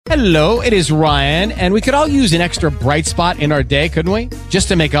Hello, it is Ryan, and we could all use an extra bright spot in our day, couldn't we? Just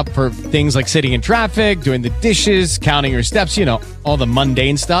to make up for things like sitting in traffic, doing the dishes, counting your steps, all the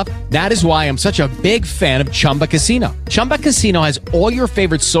mundane stuff. That is why I'm such a big fan of Chumba Casino. Chumba Casino has all your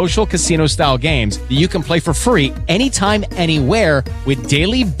favorite social casino-style games that you can play for free anytime, anywhere with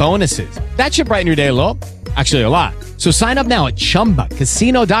daily bonuses. That should brighten your day a little. Actually, a lot. So sign up now at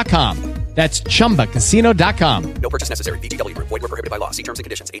ChumbaCasino.com. That's ChumbaCasino.com. No purchase necessary. VGW Group. Void where prohibited by law. See terms and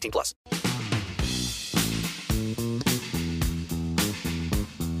conditions. 18 plus.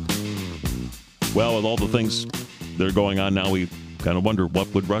 Well, with all the things that are going on now, we kind of wonder,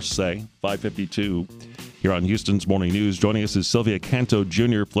 what would Rush say? 5:52 here on Houston's Morning News. Joining us is Sylvia Canto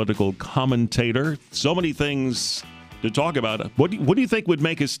Jr., political commentator. So many things to talk about. What do you think would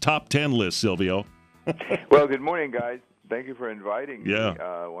make his top 10 list, Silvio? Well, good morning, guys. Thank you for inviting me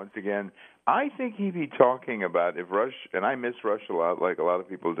once again. I think he'd be talking about, if Rush, and I miss Rush a lot, like a lot of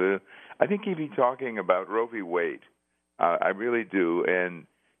people do, I think he'd be talking about Roe v. Wade. I really do. And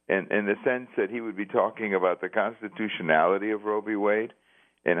in the sense that he would be talking about the constitutionality of Roe v. Wade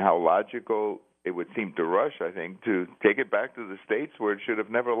and how logical it would seem to Rush, I think, to take it back to the states where it should have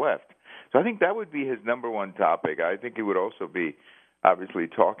never left. So I think that would be his number one topic. I think he would also be obviously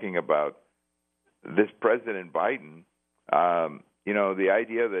talking about this President Biden. The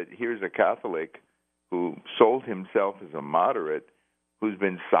idea that here's a Catholic who sold himself as a moderate who's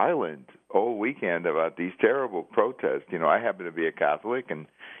been silent all weekend about these terrible protests. I happen to be a Catholic, and,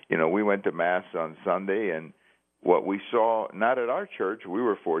 we went to Mass on Sunday, and what we saw, not at our church, we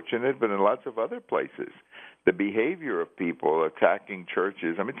were fortunate, but in lots of other places, the behavior of people attacking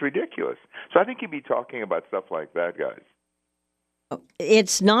churches, it's ridiculous. So I think he'd be talking about stuff like that, guys.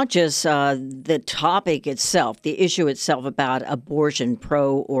 It's not just the topic itself, the issue itself about abortion,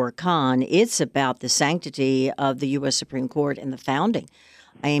 pro or con. It's about the sanctity of the U.S. Supreme Court and the founding.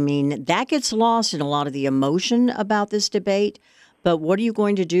 That gets lost in a lot of the emotion about this debate. But what are you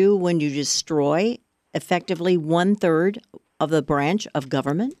going to do when you destroy effectively 1/3 of the branch of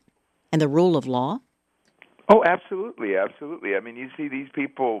government and the rule of law? Oh, absolutely, absolutely. You see these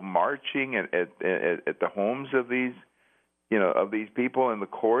people marching at the homes of these people in the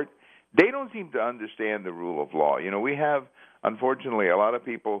court. They don't seem to understand the rule of law. We have, unfortunately, a lot of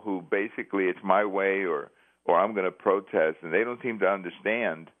people who basically it's my way or I'm going to protest, and they don't seem to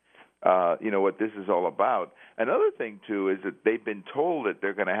understand, what this is all about. Another thing, too, is that they've been told that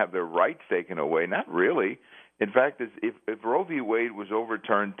they're going to have their rights taken away. Not really. In fact, if Roe v. Wade was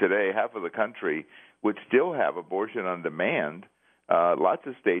overturned today, half of the country would still have abortion on demand. Lots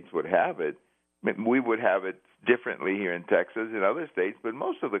of states would have it. We would have it differently here in Texas and other states, but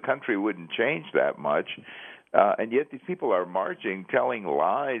most of the country wouldn't change that much. And yet these people are marching, telling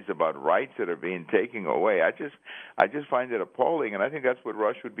lies about rights that are being taken away. I just find it appalling, and I think that's what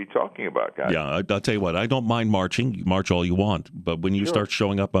Rush would be talking about, guys. Yeah, I'll tell you what, I don't mind marching. You march all you want. But when you start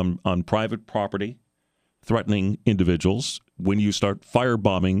showing up on private property, threatening individuals, when you start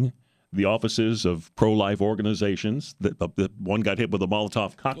firebombing the offices of pro-life organizations. The one got hit with a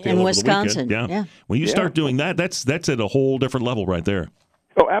Molotov cocktail in over Wisconsin. the weekend. Yeah. When you start doing that, that's at a whole different level right there.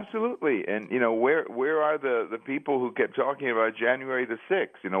 Oh, absolutely. And where are the people who kept talking about January the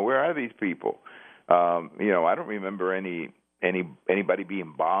 6th? Where are these people? I don't remember anybody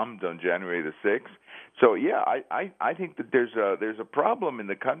being bombed on January the 6th. So yeah, I think that there's a problem in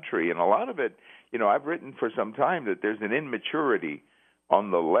the country, and a lot of it, I've written for some time that there's an immaturity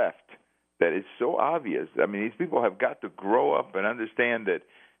on the left that is so obvious. These people have got to grow up and understand that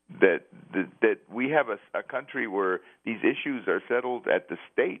we have a country where these issues are settled at the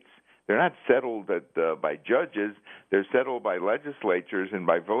states. They're not settled by judges. They're settled by legislatures and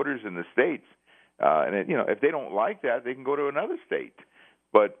by voters in the states. If they don't like that, they can go to another state.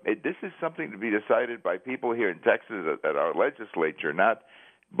 But this is something to be decided by people here in Texas at our legislature, not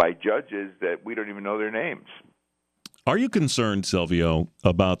by judges that we don't even know their names. Are you concerned, Silvio,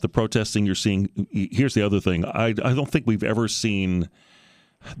 about the protesting you're seeing? Here's the other thing. I don't think we've ever seen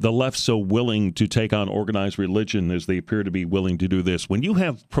the left so willing to take on organized religion as they appear to be willing to do this. When you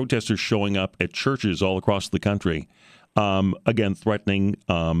have protesters showing up at churches all across the country, again, threatening,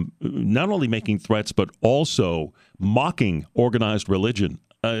 not only making threats, but also mocking organized religion,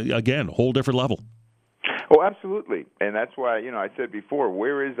 again, whole different level. Oh, absolutely. And that's why, I said before,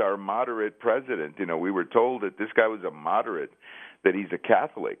 where is our moderate president? We were told that this guy was a moderate, that he's a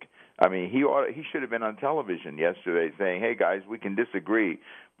Catholic. He should have been on television yesterday saying, hey, guys, we can disagree,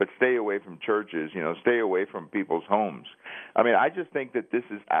 but stay away from churches, stay away from people's homes. I just think that this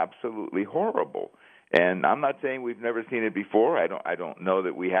is absolutely horrible. And I'm not saying we've never seen it before. I don't know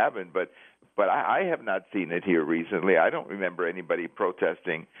that we haven't, but But I have not seen it here recently. I don't remember anybody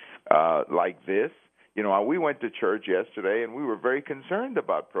protesting like this. You know, we went to church yesterday, and we were very concerned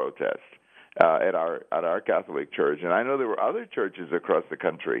about protests at our Catholic church. And I know there were other churches across the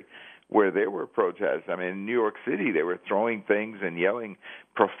country where there were protests. I mean, in New York City, they were throwing things and yelling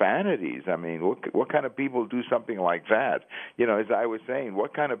profanities. I mean, what kind of people do something like that? You know, as I was saying,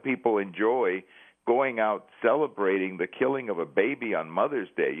 what kind of people enjoy going out celebrating the killing of a baby on Mother's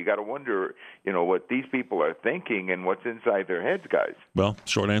Day? You got to wonder, you know, what these people are thinking and what's inside their heads, guys. Well,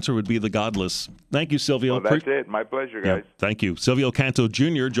 short answer would be the godless. Thank you, Silvio. Well, that's it. My pleasure, guys. Yeah, thank you. Silvio Canto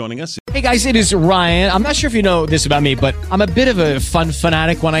Jr. joining us. Hey, guys, it is Ryan. I'm not sure if you know this about me, but I'm a bit of a fun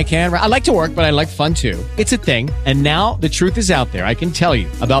fanatic when I can. I like to work, but I like fun, too. It's a thing. And now the truth is out there. I can tell you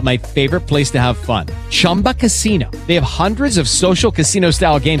about my favorite place to have fun, Chumba Casino. They have hundreds of social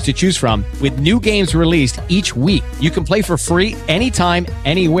casino-style games to choose from with new games released each week. You can play for free anytime,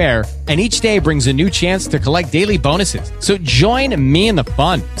 anywhere, and each day brings a new chance to collect daily bonuses. So join me in the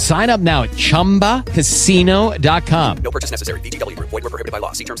fun. Sign up now at ChumbaCasino.com. No purchase necessary. VGW Group. Void where prohibited by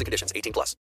law. See terms and conditions. 18+.